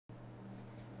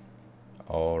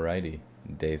Alrighty,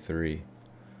 day three.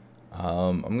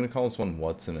 I'm gonna call this one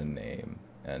 "What's in a Name,"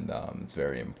 and it's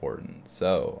very important.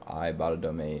 So I bought a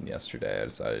domain yesterday. I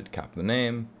decided to copy the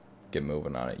name, get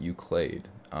moving on it. Euclid,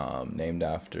 named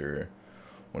after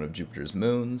one of Jupiter's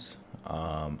moons.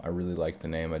 I really like the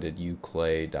name. I did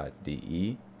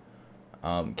euclid.de.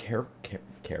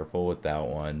 Careful with that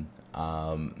one.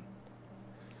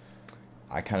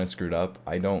 I kind of screwed up.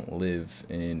 I don't live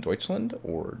in Deutschland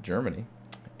or Germany,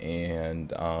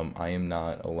 and I am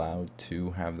not allowed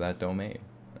to have that domain.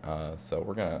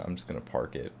 So I'm just gonna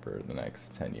park it for the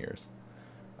next 10 years.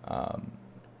 Um,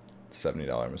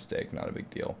 $70 mistake, not a big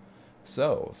deal.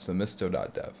 So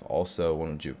Themisto.dev, also one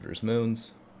of Jupiter's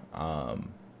moons.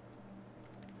 Um,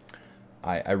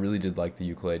 I really did like the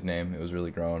Euclid name. It was really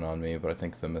growing on me, but I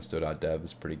think Themisto.dev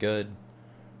is pretty good.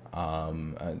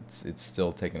 It's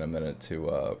still taking a minute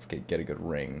to get a good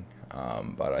ring,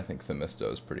 but I think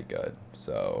Themisto is pretty good.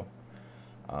 So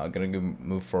gonna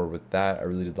move forward with that. I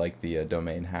really did like the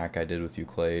domain hack I did with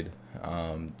Euclid,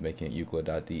 making it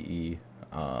euclid.de.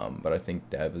 But I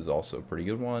think dev is also a pretty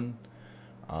good one,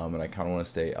 and I kind of want to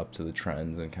stay up to the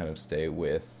trends and kind of stay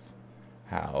with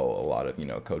how a lot of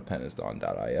CodePen is on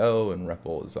 .io and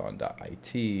REPL is on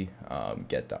 .it,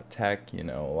 get.tech.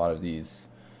 A lot of these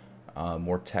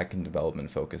more tech and development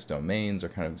focused domains are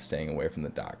kind of staying away from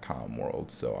the .com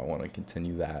world, so I want to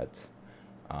continue that.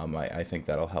 I think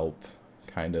that'll help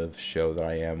kind of show that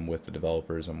I am with the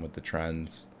developers and with the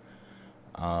trends.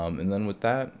 And then with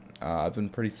that, I've been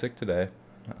pretty sick today.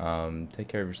 Take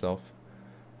care of yourself,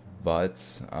 but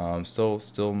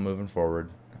still moving forward.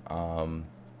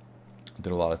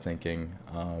 Did a lot of thinking,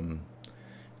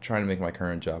 trying to make my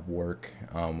current job work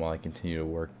while I continue to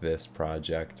work this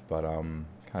project, but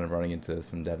kind of running into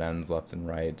some dead ends left and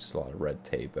right, just a lot of red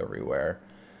tape everywhere.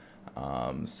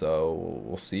 So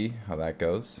we'll see how that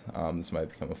goes. This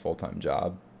might become a full-time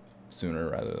job sooner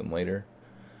rather than later,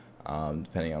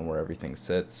 depending on where everything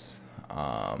sits.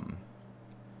 But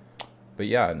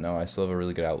yeah, no, I still have a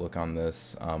really good outlook on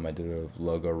this. I did a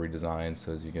logo redesign,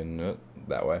 so as you can,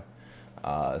 that way.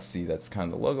 See, that's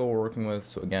kind of the logo we're working with.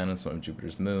 So again, it's one of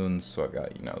Jupiter's moons. So I've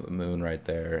got, the moon right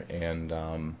there. And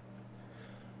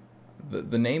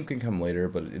the name can come later,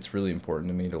 but it's really important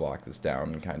to me to lock this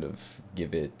down and kind of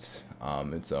give it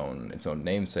its own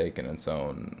namesake and its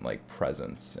own like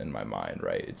presence in my mind,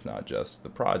 right? It's not just the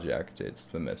project, it's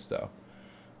Themisto,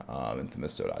 and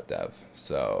Themisto.dev.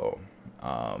 So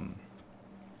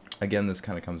again, this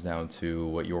kind of comes down to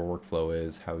what your workflow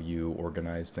is, how you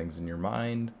organize things in your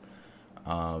mind.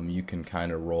 You can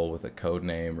kind of roll with a code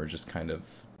name or just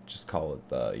call it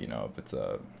if it's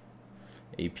a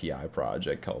API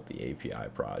project, call it the API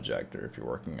project, or if you're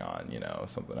working on,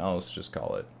 something else, just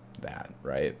call it that,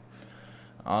 right?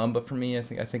 But for me, I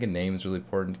think a name is really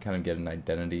important to kind of get an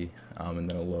identity, and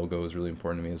then a logo is really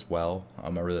important to me as well. I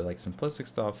really like simplistic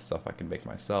stuff I can make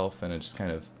myself, and it just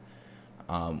kind of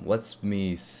lets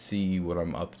me see what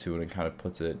I'm up to, and it kind of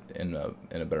puts it in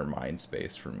a better mind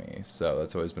space for me. So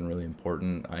that's always been really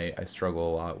important. I struggle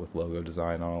a lot with logo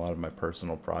design on a lot of my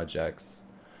personal projects,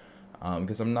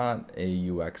 because I'm not a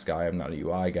UX guy, I'm not a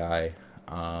UI guy.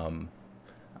 I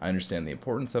understand the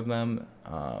importance of them,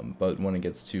 but when it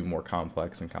gets to more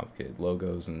complex and complicated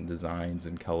logos and designs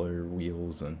and color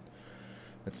wheels, and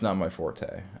it's not my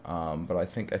forte. But I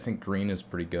think green is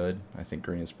pretty good. I think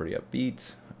green is pretty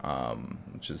upbeat,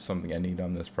 which is something I need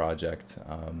on this project.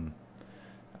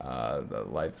 The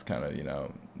life's kind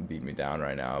of beat me down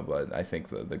right now, but I think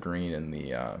the green and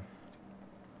the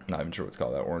not even sure what's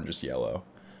called, that orange yellow,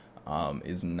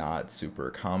 is not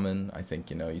super common. I think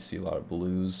you see a lot of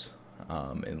blues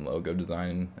in logo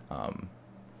design,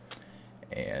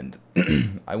 and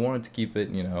I wanted to keep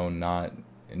it not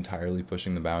entirely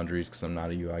pushing the boundaries, because I'm not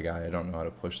a UI guy. I don't know how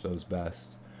to push those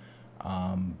best,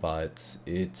 but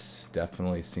it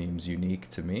definitely seems unique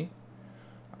to me,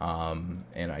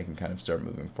 and I can kind of start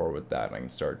moving forward with that, and I can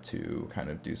start to kind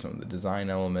of do some of the design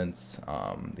elements.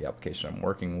 The application I'm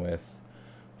working with,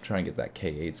 trying to get that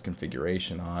K8's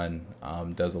configuration on,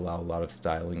 does allow a lot of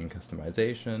styling and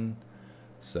customization.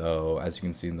 So as you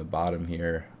can see in the bottom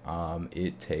here,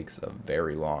 it takes a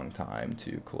very long time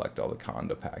to collect all the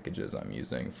conda packages I'm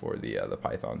using for the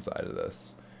Python side of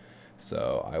this.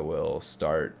 So I will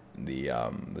start the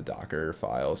Docker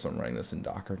file. So I'm running this in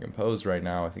Docker Compose right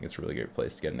now. I think it's a really great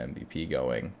place to get an MVP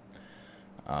going.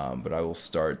 But I will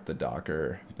start the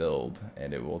Docker build,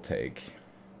 and it will take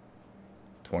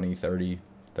 20, 30,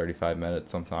 35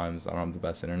 minutes sometimes. I don't have the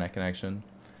best internet connection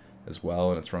as well,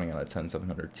 and it's running on a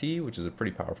 10700T, which is a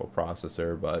pretty powerful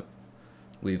processor, but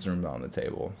leaves room on the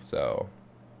table. So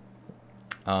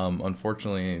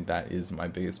Unfortunately, that is my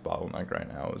biggest bottleneck right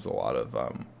now. Is a lot of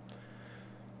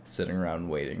sitting around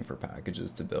waiting for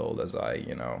packages to build as I,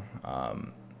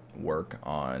 work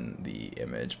on the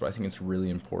image. But I think it's really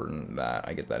important that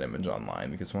I get that image online,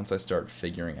 because once I start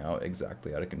figuring out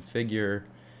exactly how to configure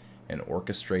and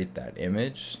orchestrate that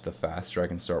image, the faster I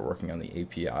can start working on the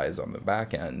APIs on the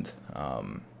back end,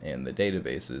 and the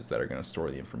databases that are going to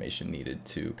store the information needed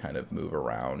to kind of move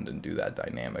around and do that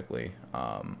dynamically.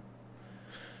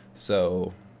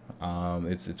 So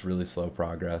it's really slow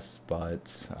progress,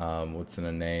 but what's in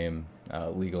a name?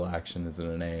 Legal action is in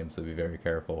a name, so be very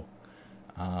careful.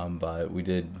 But we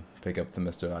did pick up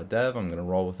Themisto.dev. I'm gonna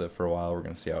roll with it for a while. We're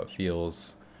gonna see how it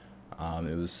feels.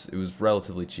 It was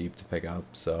relatively cheap to pick up,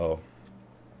 so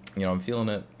I'm feeling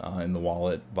it in the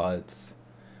wallet. But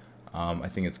I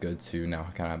think it's good to now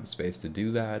kind of have the space to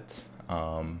do that.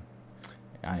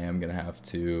 I am gonna have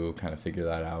to kind of figure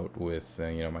that out with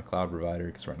my cloud provider,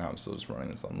 because right now I'm still just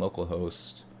running this on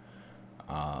localhost.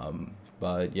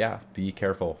 But yeah, be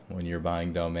careful when you're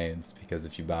buying domains, because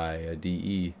if you buy a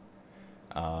DE,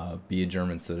 be a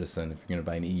German citizen. If you're going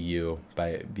to buy an EU,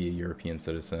 be a European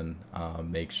citizen.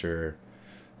 Make sure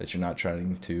that you're not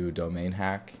trying to domain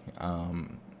hack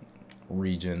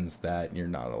regions that you're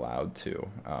not allowed to,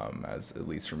 as at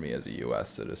least for me as a US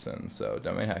citizen. So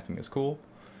domain hacking is cool.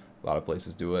 A lot of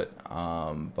places do it,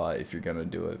 but if you're going to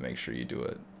do it, make sure you do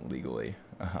it legally,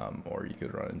 or you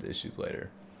could run into issues later.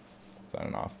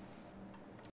 Signing off.